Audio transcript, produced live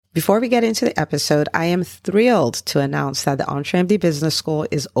Before we get into the episode, I am thrilled to announce that the EntreMD Business School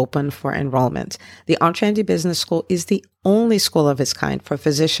is open for enrollment. The EntreMD Business School is the only school of its kind for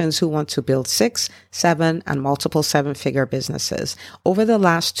physicians who want to build 6, 7, and multiple 7-figure businesses. Over the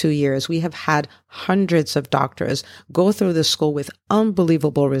last 2 years, we have had hundreds of doctors go through the school with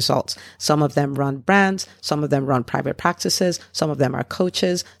unbelievable results. Some of them run brands, some of them run private practices, some of them are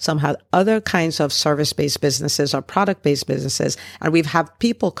coaches, some have other kinds of service-based businesses or product-based businesses, and we've had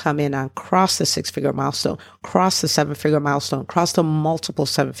people come in and cross the 6-figure milestone, cross the 7-figure milestone, cross the multiple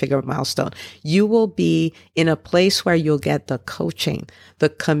 7-figure milestone. You will be in a place where you'll get the coaching, the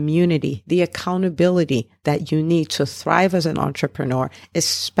community, the accountability that you need to thrive as an entrepreneur,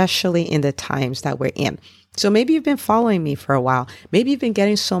 especially in the times that we're in. So maybe you've been following me for a while. Maybe you've been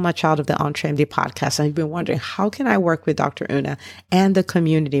getting so much out of the EntreMD podcast and you've been wondering, how can I work with Dr. Una and the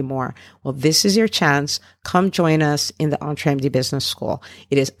community more? Well, this is your chance. Come join us in the EntreMD Business School.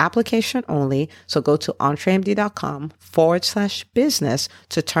 It is application only. So go to entremd.com/business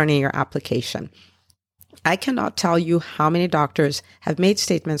to turn in your application. I cannot tell you how many doctors have made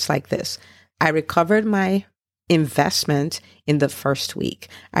statements like this. I recovered my investment in the first week.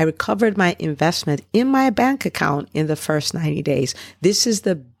 I recovered my investment in my bank account in the first 90 days. This is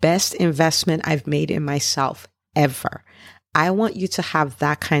the best investment I've made in myself ever. I want you to have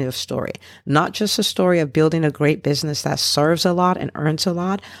that kind of story, not just a story of building a great business that serves a lot and earns a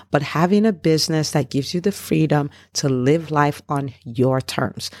lot, but having a business that gives you the freedom to live life on your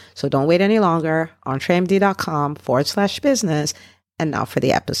terms. So don't wait any longer. entremd.com/business. And now for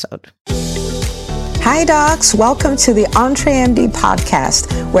the episode. Hi docs, welcome to the EntreMD podcast,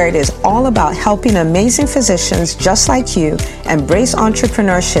 where it is all about helping amazing physicians just like you embrace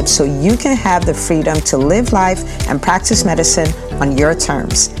entrepreneurship so you can have the freedom to live life and practice medicine on your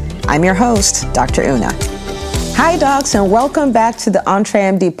terms. I'm your host, Dr. Una. Hi docs, and welcome back to the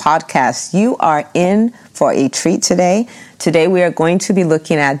EntreMD podcast. You are in for a treat today. Today we are going to be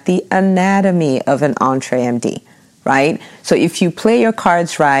looking at the anatomy of an EntreMD. Right? So if you play your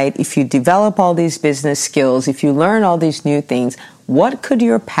cards right, if you develop all these business skills, if you learn all these new things, what could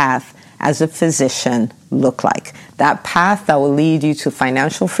your path as a physician look like? That path that will lead you to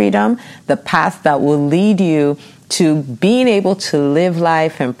financial freedom, the path that will lead you to being able to live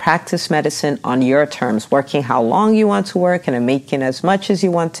life and practice medicine on your terms, working how long you want to work and making as much as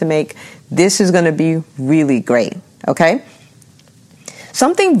you want to make. This is going to be really great. Okay?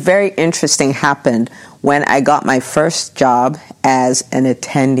 Something very interesting happened when I got my first job as an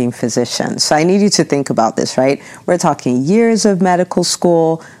attending physician. So I need you to think about this, right? We're talking years of medical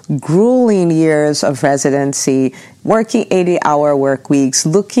school, grueling years of residency, working 80-hour work weeks,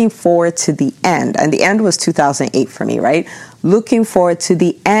 looking forward to the end. And the end was 2008 for me, right? Looking forward to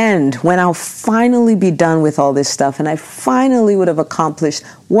the end when I'll finally be done with all this stuff and I finally would have accomplished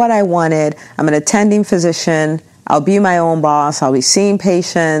what I wanted. I'm an attending physician. I'll be my own boss. I'll be seeing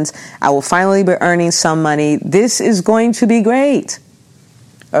patients. I will finally be earning some money. This is going to be great.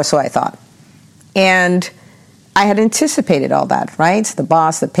 Or so I thought. And I had anticipated all that, right? The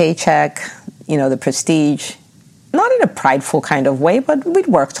boss, the paycheck, the prestige. Not in a prideful kind of way, but we'd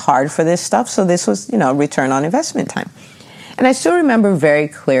worked hard for this stuff. So this was, return on investment time. And I still remember very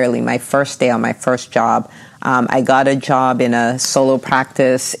clearly my first day on my first job. I got a job in a solo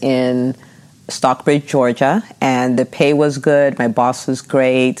practice in Stockbridge, Georgia, and the pay was good. My boss was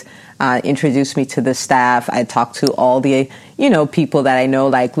great, introduced me to the staff. I talked to all the, people that I know,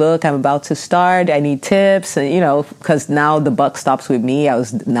 like, look, I'm about to start. I need tips, and, because now the buck stops with me. I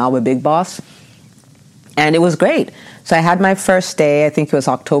was now a big boss. And it was great. So I had my first day, I think it was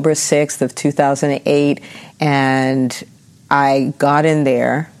October 6th of 2008, and I got in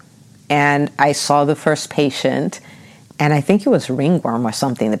there and I saw the first patient. And I think it was ringworm or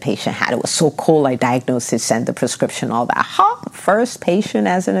something the patient had. It was so cold, I diagnosed it, sent the prescription, all that. First patient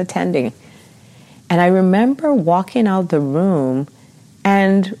as an attending. And I remember walking out the room,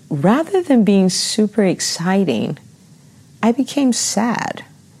 and rather than being super exciting, I became sad.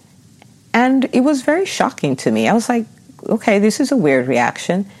 And it was very shocking to me. I was like, okay, this is a weird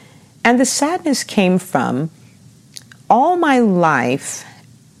reaction. And the sadness came from all my life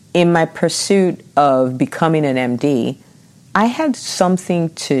in my pursuit of becoming an MD, I had something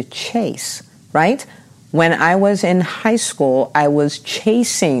to chase, right? When I was in high school, I was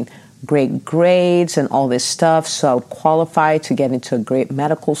chasing great grades and all this stuff, so I would qualify to get into a great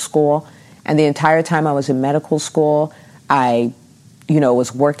medical school. And the entire time I was in medical school, I,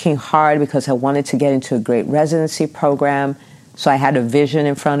 was working hard because I wanted to get into a great residency program. So I had a vision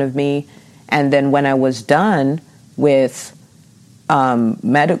in front of me. And then when I was done with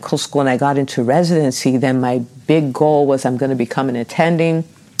medical school and I got into residency, then my big goal was I'm going to become an attending.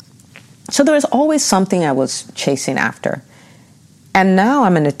 So there was always something I was chasing after. And now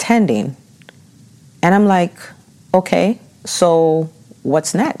I'm an attending. And I'm like, okay, so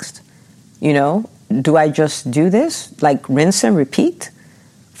what's next? You know, do I just do this? Like rinse and repeat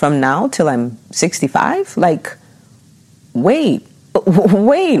from now till I'm 65? Like, wait,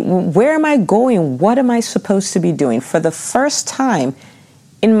 where am I going? What am I supposed to be doing? For the first time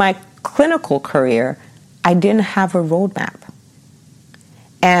in my clinical career, I didn't have a roadmap.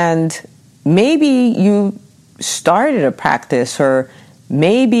 And maybe you started a practice, or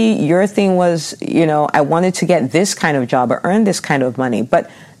maybe your thing was, you know, I wanted to get this kind of job or earn this kind of money. But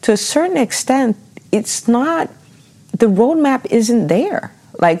to a certain extent, it's not, the roadmap isn't there.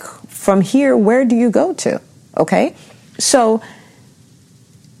 Like, from here, where do you go to? Okay? So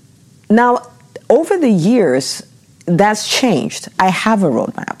now, over the years, that's changed. I have a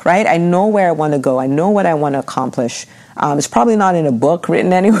roadmap, right? I know where I want to go. I know what I want to accomplish. It's probably not in a book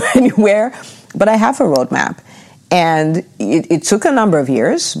written anywhere, but I have a roadmap. And it took a number of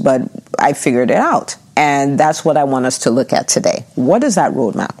years, but I figured it out. And that's what I want us to look at today. What does that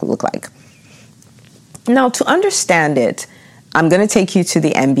roadmap look like? Now, to understand it, I'm going to take you to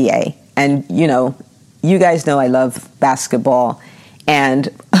the NBA. And, you know, you guys know I love basketball. And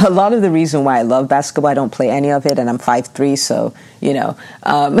a lot of the reason why I love basketball, I don't play any of it, and I'm 5'3", so, you know,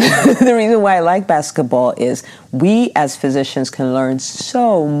 the reason why I like basketball is we as physicians can learn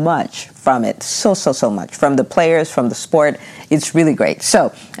so much from it, so much, from the players, from the sport. It's really great.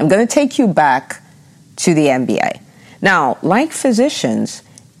 So I'm going to take you back to the NBA. Now, like physicians,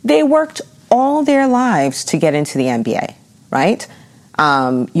 they worked all their lives to get into the NBA, right?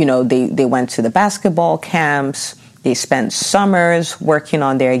 You know, they went to the basketball camps. They spent summers working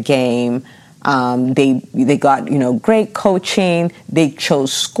on their game. They got, you know, great coaching. They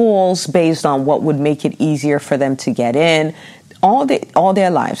chose schools based on what would make it easier for them to get in. All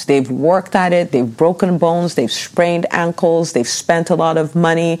their lives, they've worked at it. They've broken bones. They've sprained ankles. They've spent a lot of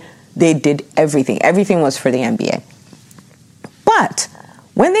money. They did everything. Everything was for the NBA. But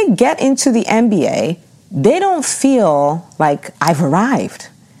when they get into the NBA, they don't feel like I've arrived,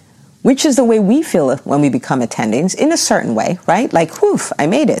 which is the way we feel when we become attendings, in a certain way, right? Like, whew, I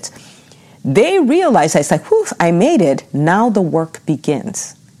made it. They realize, it's like, whew, I made it. Now the work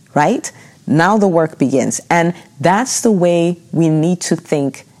begins, right? Now the work begins. And that's the way we need to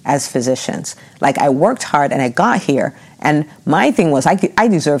think as physicians. Like, I worked hard and I got here. And my thing was, I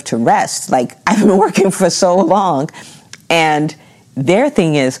deserve to rest. Like, I've been working for so long. And their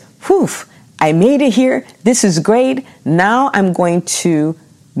thing is, whew, I made it here. This is great. Now I'm going to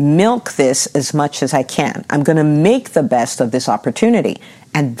milk this as much as I can. I'm going to make the best of this opportunity.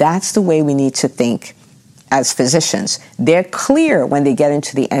 And that's the way we need to think as physicians. They're clear when they get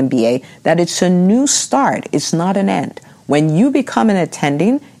into the MBA that it's a new start. It's not an end. When you become an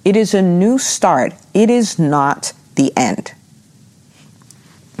attending, it is a new start. It is not the end.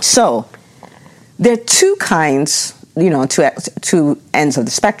 So there are two kinds, you know, two ends of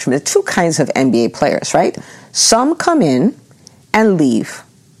the spectrum. There are two kinds of MBA players, right? Some come in and leave.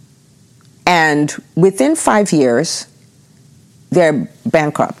 And within 5 years, they're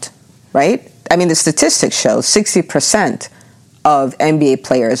bankrupt, right? I mean, the statistics show 60% of NBA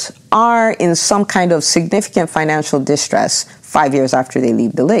players are in some kind of significant financial distress 5 years after they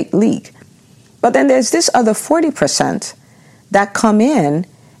leave the league. But then there's this other 40% that come in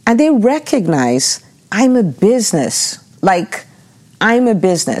and they recognize, I'm a business. Like, I'm a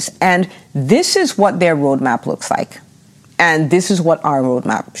business. And this is what their roadmap looks like. And this is what our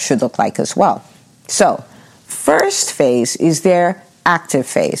roadmap should look like as well. So, first phase is their active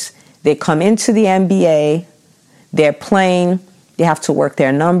phase. They come into the NBA, they're playing, they have to work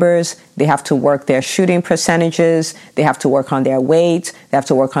their numbers, they have to work their shooting percentages, they have to work on their weight, they have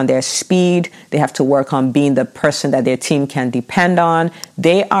to work on their speed, they have to work on being the person that their team can depend on.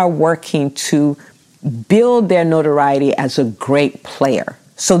 They are working to build their notoriety as a great player.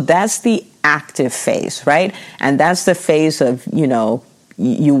 So that's the active phase, right? And that's the phase of, you know,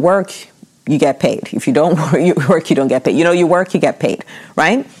 you work, you get paid. If you don't work, you don't get paid. You know, you work, you get paid,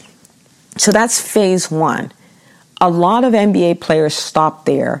 right? So that's phase one. A lot of NBA players stop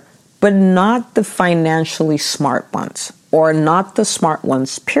there, but not the financially smart ones, or not the smart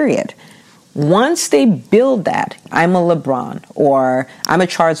ones, period. Once they build that, I'm a LeBron, or I'm a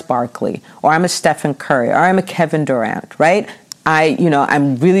Charles Barkley, or I'm a Stephen Curry, or I'm a Kevin Durant, right?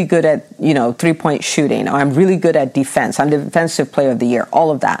 I'm really good at, three-point shooting, or I'm really good at defense. I'm the defensive player of the year,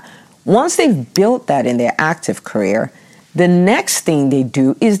 all of that. Once they've built that in their active career, the next thing they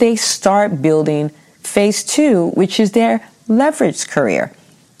do is they start building phase two, which is their leveraged career.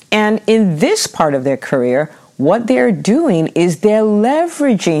 And in this part of their career, what they're doing is they're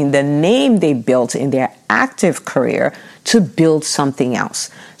leveraging the name they built in their active career to build something else.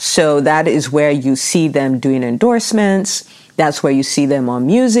 So that is where you see them doing endorsements. That's where you see them on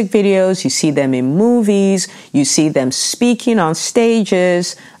music videos. You see them in movies. You see them speaking on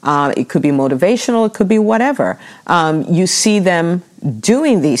stages. It could be motivational. It could be whatever. You see them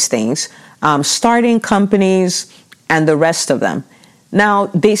doing these things, starting companies and the rest of them. Now,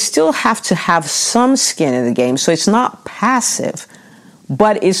 they still have to have some skin in the game, so it's not passive,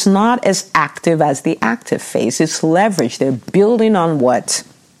 but it's not as active as the active phase. It's leverage. They're building on what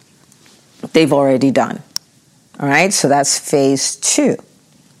they've already done. All right, so that's phase 2.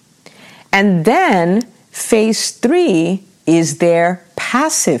 And then phase 3 is their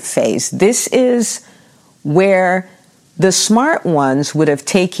passive phase. This is where the smart ones would have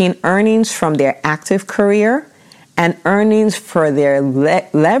taken earnings from their active career and earnings for their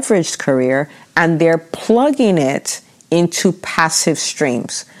leveraged career, and they're plugging it into passive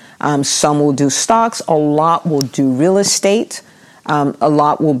streams. Some will do stocks, a lot will do real estate, a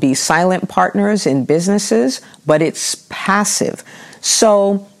lot will be silent partners in businesses, but it's passive.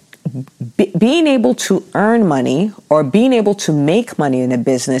 So being able to earn money or being able to make money in a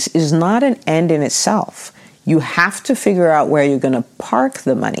business is not an end in itself. You have to figure out where you're going to park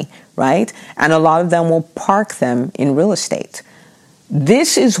the money, right? And a lot of them will park them in real estate.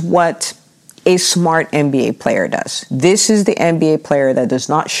 This is what a smart MBA player does. This is the MBA player that does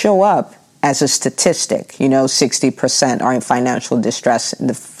not show up as a statistic. 60% are in financial distress in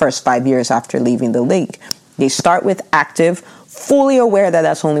the first 5 years after leaving the league. They start with active, fully aware that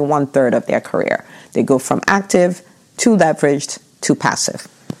that's only 1/3 of their career. They go from active to leveraged to passive.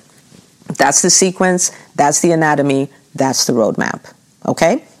 That's the sequence, that's the anatomy, that's the roadmap,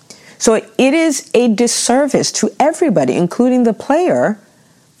 okay? So it is a disservice to everybody, including the player,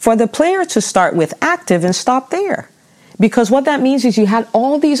 for the player to start with active and stop there. Because what that means is you had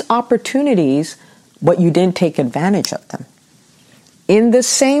all these opportunities, but you didn't take advantage of them. In the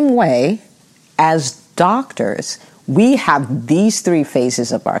same way, as doctors, we have these 3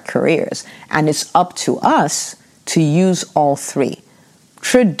 phases of our careers, and it's up to us to use all 3.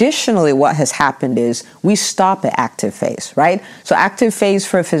 Traditionally, what has happened is we stop at active phase, right? So active phase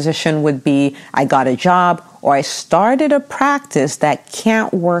for a physician would be, I got a job or I started a practice that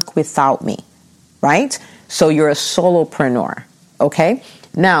can't work without me, right? So you're a solopreneur, okay?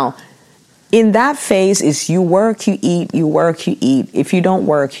 Now, in that phase is you work, you eat, you work, you eat. If you don't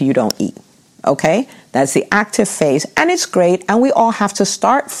work, you don't eat, okay? That's the active phase, and it's great, and we all have to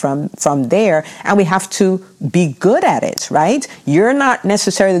start from there, and we have to be good at it, right? You're not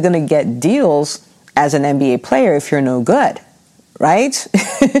necessarily going to get deals as an NBA player if you're no good, right?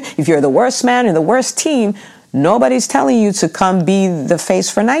 If you're the worst man in the worst team, nobody's telling you to come be the face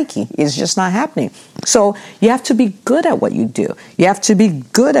for Nike. It's just not happening. So you have to be good at what you do. You have to be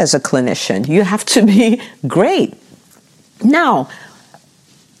good as a clinician. You have to be great. Now,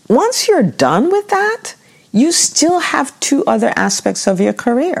 once you're done with that, you still have 2 other aspects of your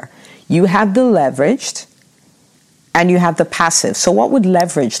career. You have the leveraged and you have the passive. So what would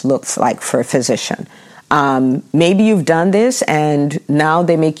leverage look like for a physician? Maybe you've done this and now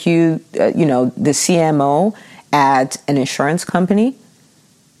they make you, the CMO at an insurance company,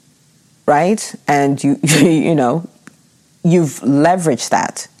 right? And you've leveraged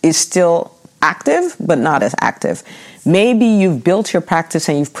that. It's still active, but not as active. Maybe you've built your practice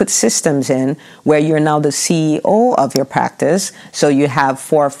and you've put systems in where you're now the CEO of your practice. So you have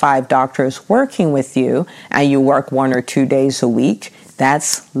 4 or 5 doctors working with you and you work 1 or 2 days a week.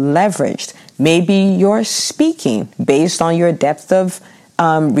 That's leveraged. Maybe you're speaking based on your depth of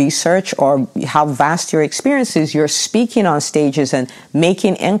research or how vast your experience is. You're speaking on stages and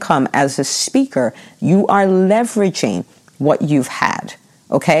making income as a speaker. You are leveraging what you've had.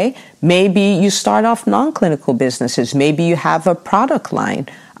 Okay, maybe you start off non-clinical businesses. Maybe you have a product line,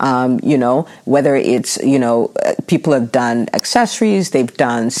 whether it's, people have done accessories, they've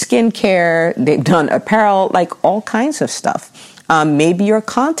done skincare, they've done apparel, like all kinds of stuff. Maybe you're a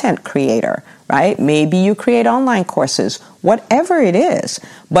content creator, right? Maybe you create online courses, whatever it is.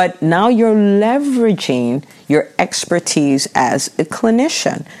 But now you're leveraging your expertise as a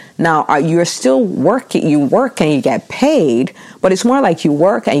clinician. Now, you're still working, you work and you get paid, but it's more like you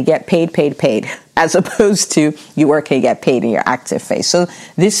work and you get paid, as opposed to you work and you get paid in your active phase. So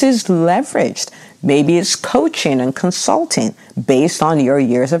this is leveraged. Maybe it's coaching and consulting based on your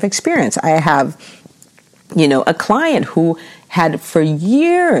years of experience. I have, a client who had for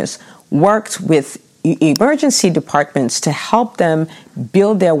years worked with emergency departments to help them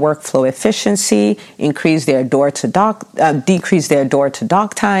build their workflow efficiency, decrease their door-to-dock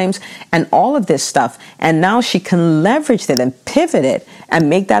times, and all of this stuff. And now she can leverage it and pivot it and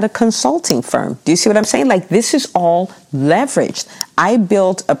make that a consulting firm. Do you see what I'm saying? Like, this is all leveraged. I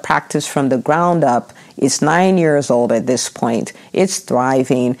built a practice from the ground up. It's 9 years old at this point. It's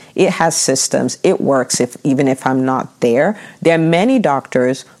thriving. It has systems. It works even if I'm not there. There are many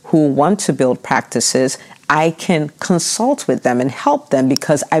doctors who want to build practices. I can consult with them and help them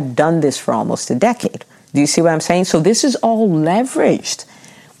because I've done this for almost a decade. Do you see what I'm saying? So this is all leveraged.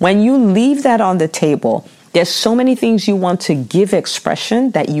 When you leave that on the table, there's so many things you want to give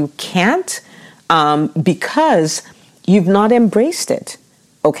expression that you can't because you've not embraced it.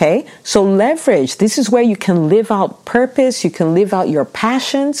 Okay? So leverage. This is where you can live out purpose. You can live out your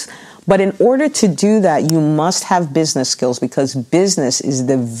passions. But in order to do that, you must have business skills because business is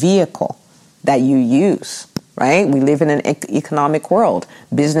the vehicle that you use, right? We live in an economic world.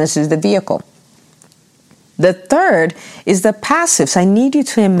 Business is the vehicle. The third is the passives. I need you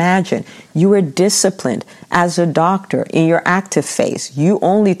to imagine you were disciplined as a doctor in your active phase. You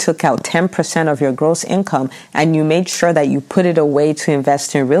only took out 10% of your gross income and you made sure that you put it away to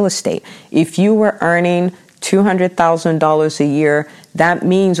invest in real estate. If you were earning $200,000 a year, that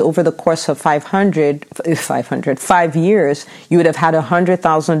means over the course of 5 years, you would have had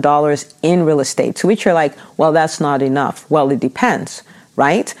 $100,000 in real estate, to which you're like, well, that's not enough. Well, it depends,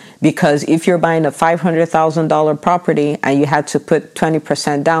 right? Because if you're buying a $500,000 property and you had to put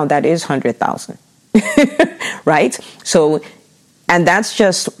 20% down, that is $100,000, right? So, and that's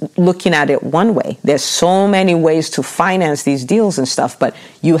just looking at it one way. There's so many ways to finance these deals and stuff, but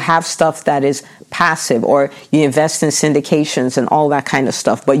you have stuff that is passive, or you invest in syndications and all that kind of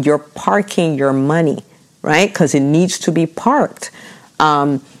stuff, but you're parking your money, right? Because it needs to be parked.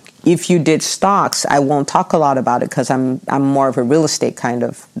 If you did stocks, I won't talk a lot about it because I'm more of a real estate kind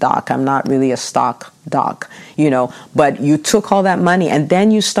of doc. I'm not really a stock doc, but you took all that money and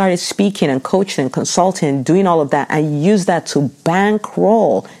then you started speaking and coaching and consulting and doing all of that and use that to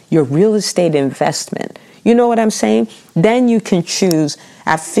bankroll your real estate investment. You know what I'm saying? Then you can choose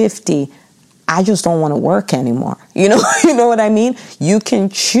at 50, I just don't want to work anymore. You know what I mean? You can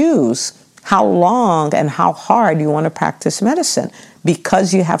choose how long and how hard you want to practice medicine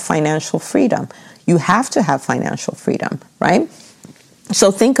because you have financial freedom. You have to have financial freedom, right?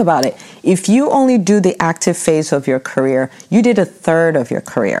 So think about it. If you only do the active phase of your career, you did a third of your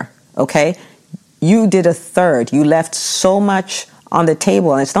career, okay? You did a third. You left so much on the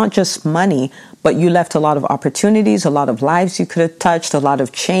table, and it's not just money, but you left a lot of opportunities, a lot of lives you could have touched, a lot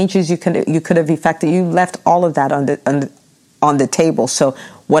of changes you could have effected. You left all of that on the table. So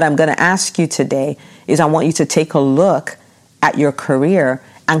what I'm going to ask you today is I want you to take a look at your career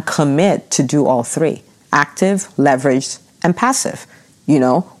and commit to do all three: active, leveraged, and passive.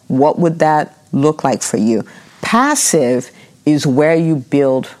 What would that look like for you? Passive is where you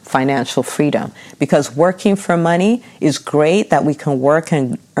build financial freedom, because working for money is great, that we can work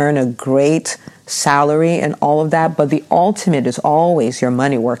and earn a great salary and all of that, but the ultimate is always your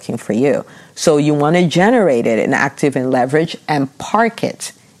money working for you. So you want to generate it in active and leverage and park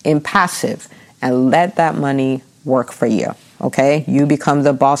it in passive and let that money work for you. Okay? You become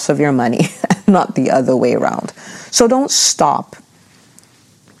the boss of your money, not the other way around. So don't stop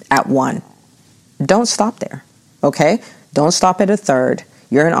at one. Don't stop there. Okay? Don't stop at a third.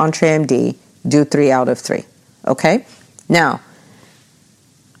 You're an EntreMD. Do 3 out of 3. Okay? Now,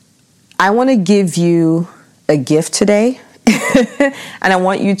 I want to give you a gift today. And I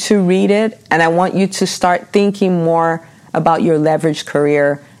want you to read it. And I want you to start thinking more about your leveraged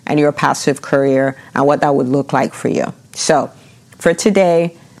career and your passive career and what that would look like for you. So, for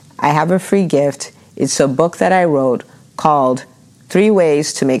today, I have a free gift. It's a book that I wrote called 3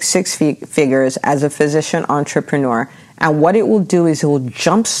 Ways to Make 6 Figures as a Physician Entrepreneur. And what it will do is it will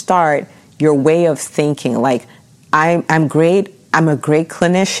jumpstart your way of thinking. Like, I'm great. I'm a great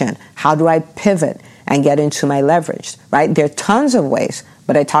clinician. How do I pivot and get into my leverage, right? There are tons of ways,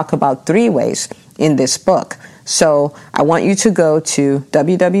 but I talk about 3 ways in this book. So I want you to go to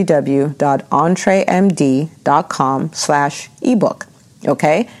www.entremd.com/ebook,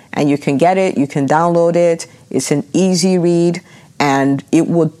 okay? And you can get it. You can download it. It's an easy read, and it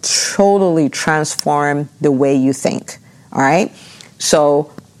will totally transform the way you think, all right?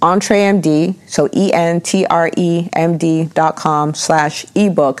 So EntreMD, so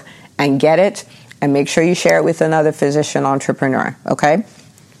ENTREMD.com/ebook, and get it, and make sure you share it with another physician entrepreneur, okay?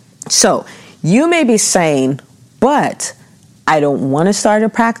 So you may be saying, but I don't want to start a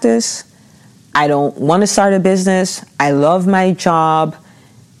practice. I don't want to start a business. I love my job.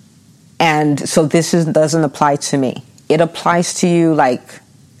 And so doesn't apply to me. It applies to you like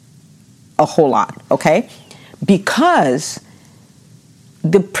a whole lot, okay? Because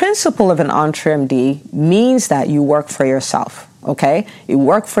the principle of an EntreMD means that you work for yourself, okay? You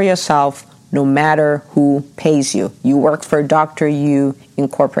work for yourself no matter who pays you. You work for Dr. You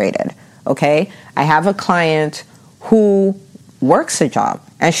Incorporated, okay? I have a client who works a job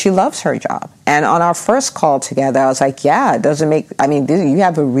and she loves her job. And on our first call together, I was like, yeah, you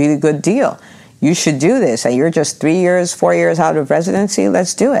have a really good deal. You should do this. And you're just 3 years, 4 years out of residency.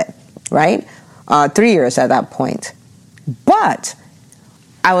 Let's do it, right? 3 years at that point. But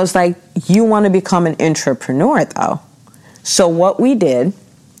I was like, you want to become an entrepreneur though. So what we did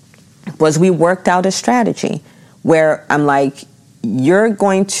was we worked out a strategy where I'm like, you're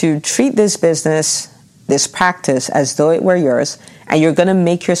going to treat this business, this practice, as though it were yours, and you're going to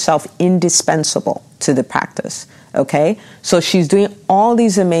make yourself indispensable to the practice, okay? So she's doing all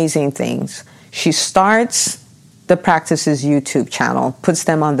these amazing things. She starts the practice's YouTube channel, puts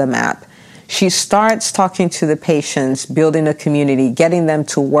them on the map. She starts talking to the patients, building a community, getting them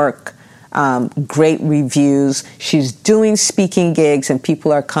to work, great reviews. She's doing speaking gigs and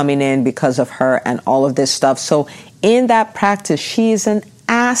people are coming in because of her and all of this stuff. So in that practice, she is an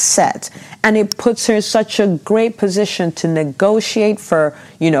asset, and it puts her in such a great position to negotiate for,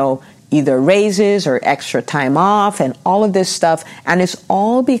 either raises or extra time off and all of this stuff. And it's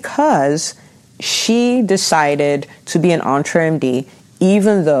all because she decided to be an EntreMD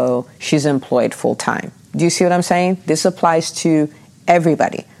even though she's employed full time. Do you see what I'm saying? This applies to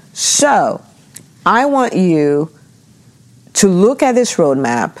everybody. So I want you to look at this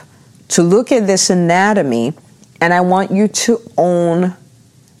roadmap, to look at this anatomy, and I want you to own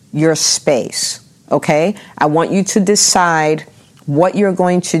your space, okay? I want you to decide what you're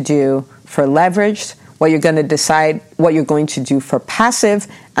going to do for leveraged, what you're going to decide what you're going to do for passive,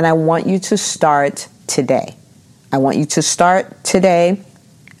 and I want you to start today. I want you to start today.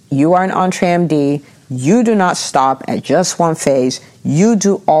 You are an EntreMD. You do not stop at just one phase. You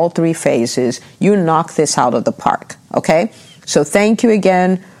do all 3 phases. You knock this out of the park, okay? So thank you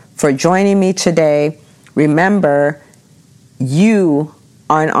again for joining me today. Remember, you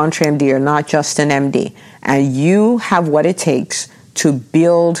are an EntreMD. You're not just an MD. And you have what it takes to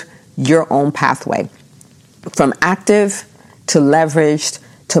build your own pathway from active to leveraged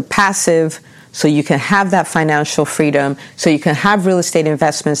to passive, so you can have that financial freedom, so you can have real estate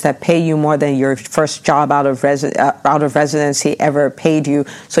investments that pay you more than your first job out of residency ever paid you,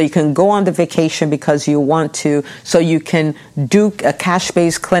 so you can go on the vacation because you want to, so you can do a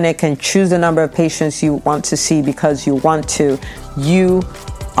cash-based clinic and choose the number of patients you want to see because you want to. You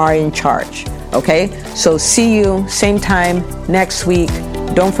are in charge, okay? So see you same time next week.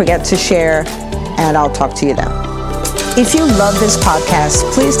 Don't forget to share, and I'll talk to you then. If you love this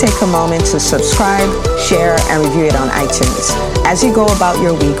podcast, please take a moment to subscribe, share, and review it on iTunes. As you go about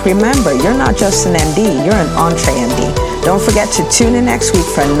your week, remember, you're not just an MD, you're an EntreMD. Don't forget to tune in next week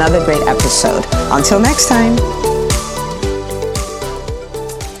for another great episode. Until next time.